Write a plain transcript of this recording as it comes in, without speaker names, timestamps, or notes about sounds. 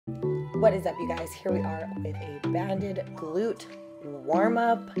What is up, you guys? Here we are with a banded glute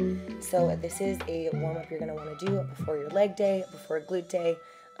warm-up. So this is a warm-up you're going to want to do before your leg day, before glute day,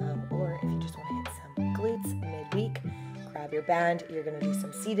 or if you just want to hit some glutes midweek. Grab your band. You're going to do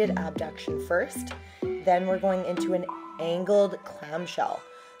some seated abduction first. Then we're going into an angled clamshell.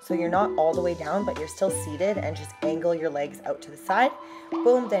 So you're not all the way down, but you're still seated, and just angle your legs out to the side.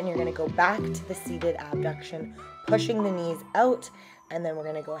 Boom, then you're going to go back to the seated abduction, pushing the knees out, and then we're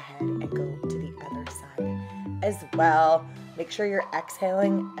going to go ahead and go to the other side as well. Make sure you're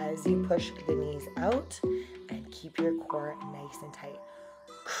exhaling as you push the knees out, and keep your core nice and tight.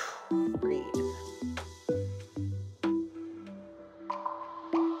 Breathe.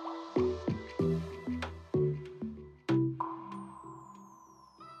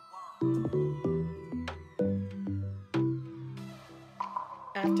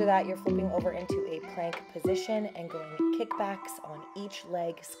 After that, you're flipping over into a plank position and going kickbacks on each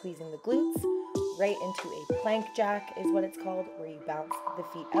leg, squeezing the glutes right into a plank jack is what it's called, where you bounce the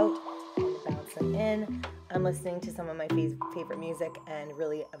feet out and bounce them in. I'm listening to some of my favorite music and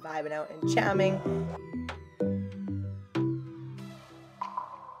really vibing out and jamming.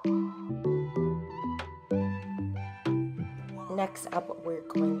 Next up, we're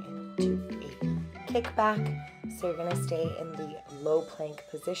going into a kickback. So you're gonna stay in the low plank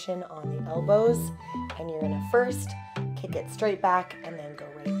position on the elbows, and you're gonna first kick it straight back and then go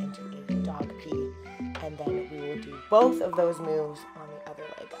right into a dog pee. And then we will do both of those moves on the other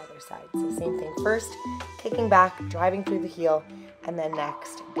leg, other side. So same thing, first kicking back, driving through the heel, and then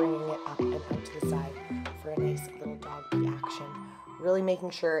next bringing it up and out to the side for a nice little dog pee action. Really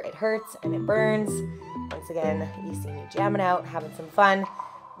making sure it hurts and it burns. Once again, you see me jamming out, having some fun.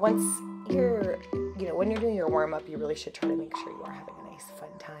 Once you're, when you're doing your warm-up, you really should try to make sure you are having a nice fun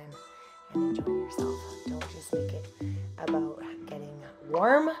time and enjoying yourself. Don't just make it about getting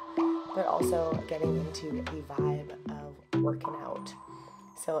warm, but also getting into the vibe of working out.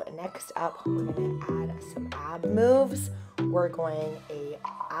 So next up, we're gonna add some ab moves. We're going a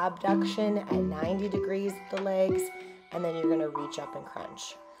abduction at 90 degrees with the legs, and then you're gonna reach up and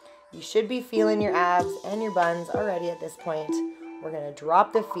crunch. You should be feeling your abs and your buns already at this point. We're gonna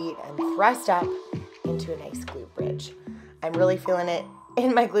drop the feet and thrust up into a nice glute bridge. I'm really feeling it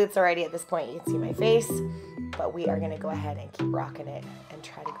in my glutes already at this point. You can see my face, but we are gonna go ahead and keep rocking it and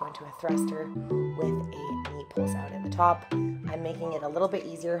try to go into a thruster with a knee pulls out at the top. I'm making it a little bit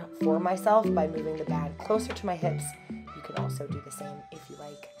easier for myself by moving the band closer to my hips. You can also do the same if you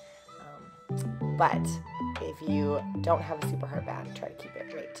like, but if you don't have a super hard band, try to keep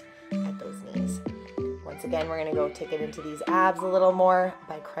it right at those knees. Once again, we're gonna go take it into these abs a little more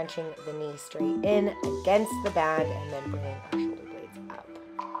by crunching the knee straight in against the band and then bringing our shoulder blades up.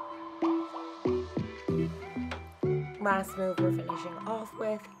 Last move we're finishing off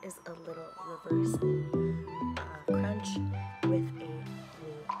with is a little reverse crunch with a knee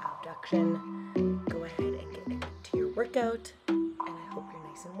abduction. Go ahead and get into your workout, and I hope you're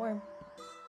nice and warm.